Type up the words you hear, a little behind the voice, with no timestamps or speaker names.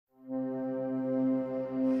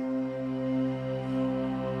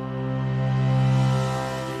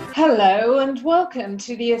Hello and welcome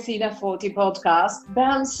to the Athena 40 podcast,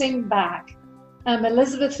 Bouncing Back. I'm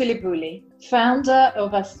Elizabeth Philippuli, founder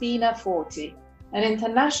of Athena 40, an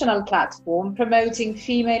international platform promoting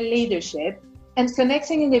female leadership and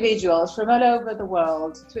connecting individuals from all over the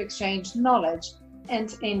world to exchange knowledge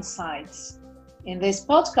and insights. In this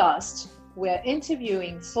podcast, we're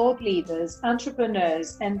interviewing thought leaders,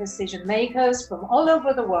 entrepreneurs, and decision makers from all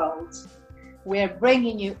over the world. We're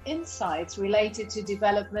bringing you insights related to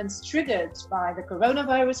developments triggered by the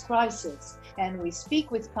coronavirus crisis, and we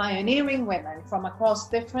speak with pioneering women from across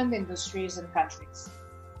different industries and countries.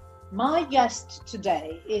 My guest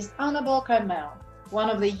today is Annabel Carmel,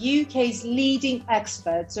 one of the UK's leading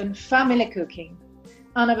experts on family cooking.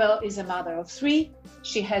 Annabel is a mother of three.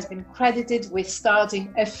 She has been credited with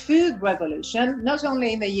starting a food revolution, not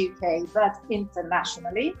only in the UK, but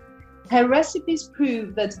internationally. Her recipes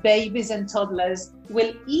prove that babies and toddlers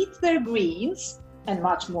will eat their greens and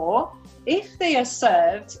much more if they are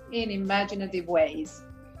served in imaginative ways.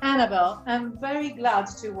 Annabel, I'm very glad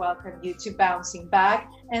to welcome you to Bouncing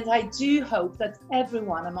Back, and I do hope that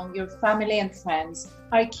everyone among your family and friends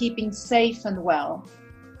are keeping safe and well.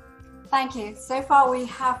 Thank you. So far we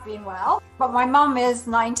have been well, but my mum is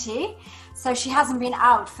 90, so she hasn't been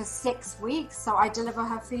out for 6 weeks, so I deliver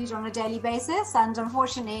her food on a daily basis, and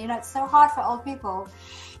unfortunately, it's so hard for old people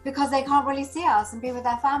because they can't really see us and be with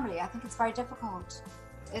their family. I think it's very difficult.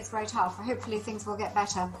 It's very tough. Hopefully things will get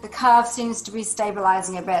better. The curve seems to be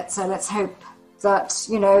stabilizing a bit, so let's hope that,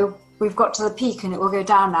 we've got to the peak and it will go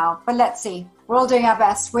down now. But let's see. We're all doing our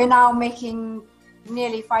best. We're now making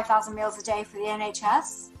nearly 5,000 meals a day for the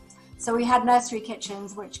NHS. So we had nursery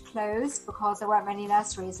kitchens which closed because there weren't many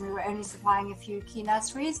nurseries, and we were only supplying a few key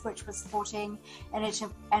nurseries which were supporting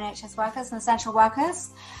NHS workers and essential workers.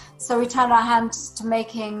 So we turned our hands to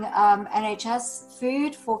making NHS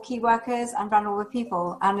food for key workers and vulnerable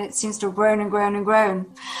people, and it seems to have grown and grown and grown.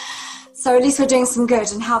 So at least we're doing some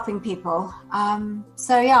good and helping people.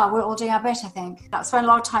 We're all doing our bit, I think. I spent a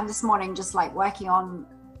lot of time this morning just working on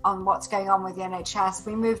what's going on with the NHS.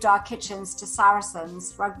 We moved our kitchens to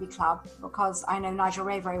Saracens Rugby Club because I know Nigel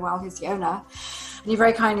Ray very well, who's the owner. And he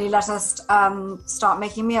very kindly let us start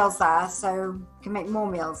making meals there, so we can make more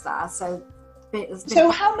meals there. So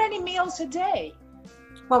how many meals a day?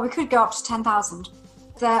 Well, we could go up to 10,000.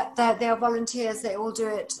 They are volunteers. They all do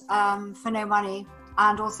it for no money,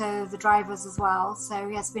 and also the drivers as well. So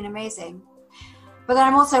yeah, it's been amazing. But then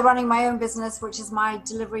I'm also running my own business, which is my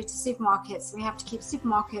delivery to supermarkets. We have to keep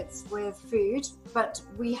supermarkets with food, but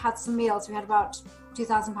we had some meals. We had about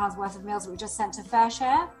 £2,000 worth of meals that we just sent to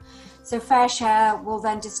FareShare. So FareShare will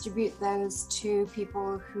then distribute those to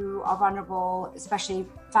people who are vulnerable, especially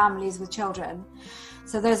families with children.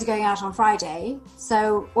 So those are going out on Friday.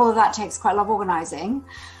 So all of that takes quite a lot of organising.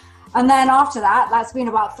 And then after that, that's been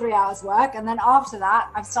about 3 hours work. And then after that,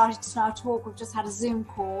 I've started to now talk. We've just had a Zoom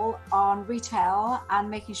call on retail and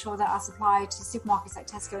making sure that our supply to supermarkets like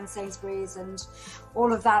Tesco and Sainsbury's and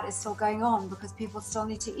all of that is still going on because people still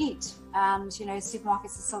need to eat. And,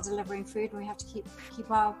 supermarkets are still delivering food, and we have to keep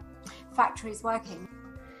our factories working.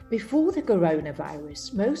 Before the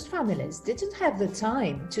coronavirus, most families didn't have the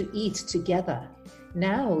time to eat together.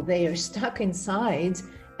 Now they are stuck inside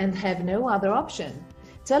and have no other option.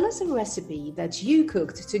 Tell us a recipe that you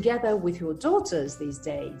cooked together with your daughters these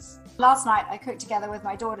days. Last night I cooked together with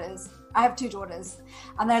my daughters. I have 2 daughters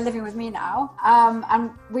and they're living with me now.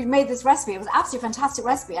 And we made this recipe. It was absolutely a fantastic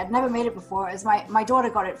recipe. I'd never made it before. As my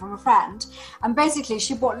daughter got it from a friend. And basically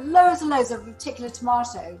she bought loads and loads of particular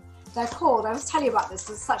tomato. They're called, I was telling you about this,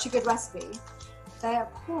 it's such a good recipe. They are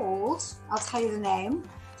called, I'll tell you the name,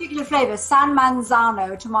 particular flavor, San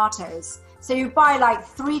Manzano tomatoes. So you buy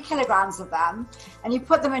 3 kilograms of them and you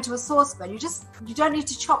put them into a saucepan. You don't need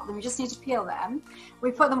to chop them, you just need to peel them. We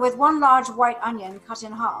put them with 1 large white onion cut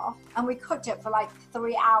in half, and we cooked it for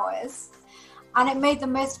 3 hours. And it made the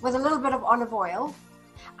most with a little bit of olive oil.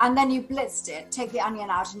 And then you blitzed it, take the onion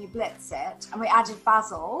out and you blitz it. And we added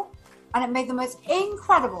basil, and it made the most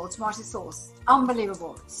incredible tomato sauce.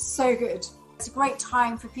 Unbelievable, so good. It's a great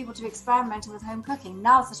time for people to experiment with home cooking.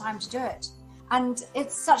 Now's the time to do it. And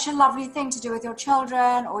it's such a lovely thing to do with your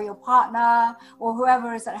children or your partner or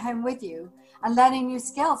whoever is at home with you, and learning new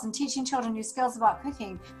skills and teaching children new skills about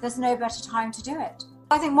cooking. There's no better time to do it.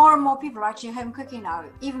 I think more and more people are actually home cooking now.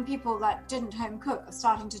 Even people that didn't home cook are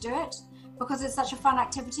starting to do it because it's such a fun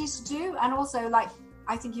activity to do. And also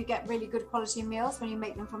I think you get really good quality meals when you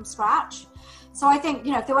make them from scratch. So I think,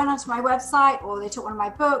 if they went onto my website or they took one of my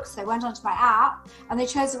books, they went onto my app and they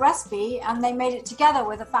chose a recipe and they made it together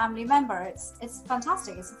with a family member. It's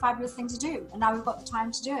fantastic. It's a fabulous thing to do. And now we've got the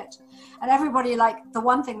time to do it. And everybody, the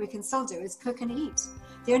one thing we can still do is cook and eat.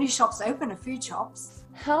 the only shops open are food shops.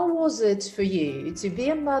 How was it for you to be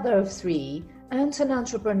a mother of 3 and an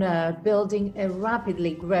entrepreneur building a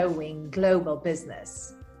rapidly growing global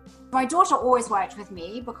business? My daughter always worked with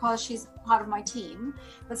me because she's part of my team,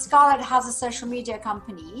 but Scarlett has a social media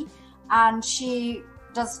company and she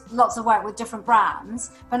does lots of work with different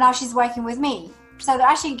brands, but now she's working with me. So they're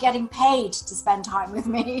actually getting paid to spend time with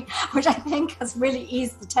me, which I think has really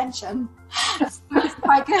eased the tension. It's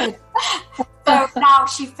quite good. So now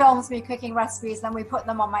she films me cooking recipes, and we put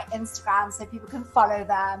them on my Instagram so people can follow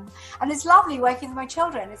them. And it's lovely working with my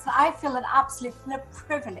children. I feel an absolute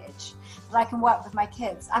privilege that I can work with my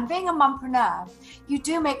kids. And being a mompreneur, you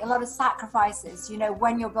do make a lot of sacrifices,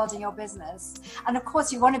 when you're building your business. And of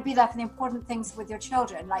course, you want to be there for the important things with your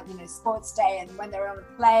children, like, sports day and when they're on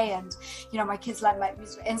a play, and, my kids learn like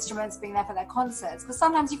musical instruments, being there for their concerts. But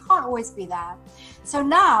sometimes you can't always be there. So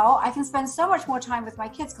now I can spend so much more time with my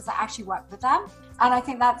kids because I actually work with them. And I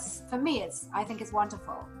think that's, for me, I think it's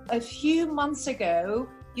wonderful. A few months ago,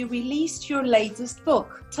 you released your latest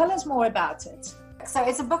book. Tell us more about it. So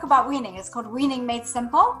it's a book about weaning. It's called Weaning Made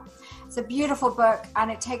Simple. It's a beautiful book,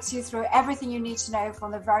 and it takes you through everything you need to know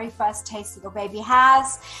from the very first taste that your baby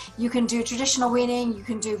has. You can do traditional weaning, you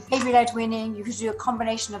can do baby-led weaning, you can do a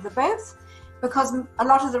combination of the both, because a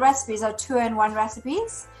lot of the recipes are 2-in-1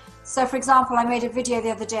 recipes. So, for example, I made a video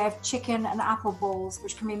the other day of chicken and apple balls,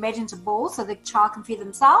 which can be made into balls so the child can feed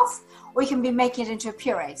themselves, or you can be making it into a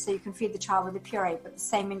puree, so you can feed the child with a puree, but the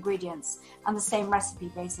same ingredients and the same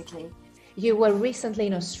recipe, basically. You were recently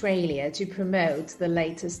in Australia to promote the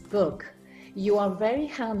latest book. You are very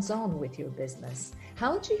hands-on with your business.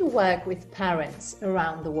 How do you work with parents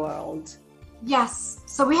around the world? Yes.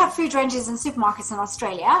 So we have food ranges in supermarkets in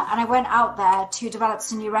Australia, and I went out there to develop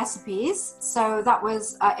some new recipes. So that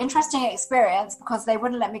was an interesting experience because they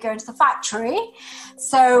wouldn't let me go into the factory.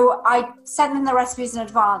 So I sent them the recipes in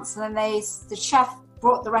advance, and then the chef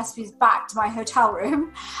brought the recipes back to my hotel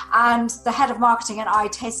room, and the head of marketing and I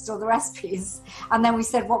tasted all the recipes, and then we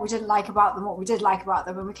said what we didn't like about them, what we did like about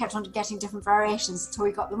them, and we kept on getting different variations until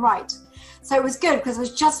we got them right. So it was good because it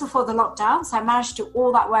was just before the lockdown, so I managed to do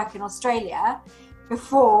all that work in Australia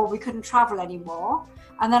before we couldn't travel anymore.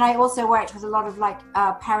 And then I also worked with a lot of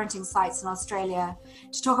parenting sites in Australia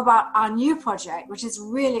to talk about our new project, which is a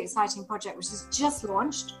really exciting project, which is just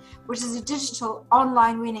launched, which is a digital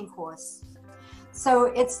online weaning course. So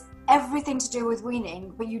it's everything to do with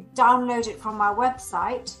weaning, but you download it from our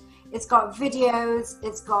website. It's got videos,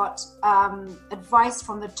 it's got advice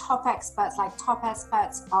from the top experts, like top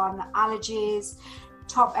experts on allergies,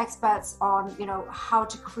 top experts on, how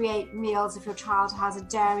to create meals if your child has a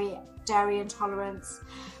dairy intolerance.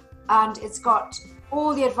 And it's got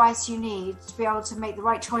all the advice you need to be able to make the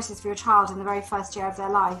right choices for your child in the very first year of their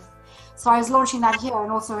life. So I was launching that here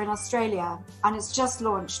and also in Australia, and it's just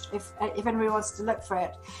launched. If anybody wants to look for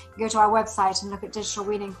it, you go to our website and look at Digital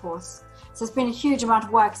Weaning Course. So it's been a huge amount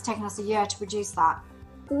of work. It's taken us a year to produce that.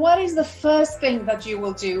 What is the first thing that you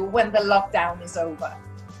will do when the lockdown is over?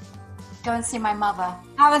 Go and see my mother.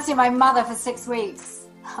 I haven't seen my mother for 6 weeks.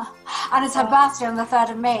 And it's her birthday on the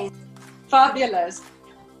 3rd of May. Fabulous.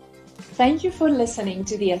 Thank you for listening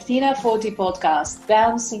to the Athena 40 podcast,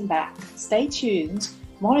 Bouncing Back. Stay tuned.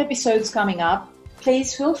 More episodes coming up.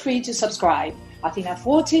 Please feel free to subscribe. Athena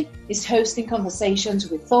 40 is hosting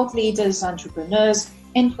conversations with thought leaders, entrepreneurs,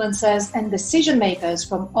 influencers, and decision makers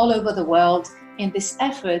from all over the world in this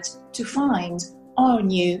effort to find our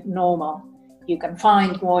new normal. You can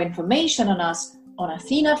find more information on us on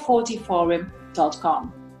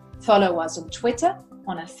athena40forum.com. Follow us on Twitter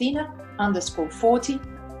on Athena_40.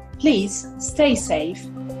 Please stay safe,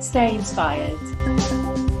 stay inspired.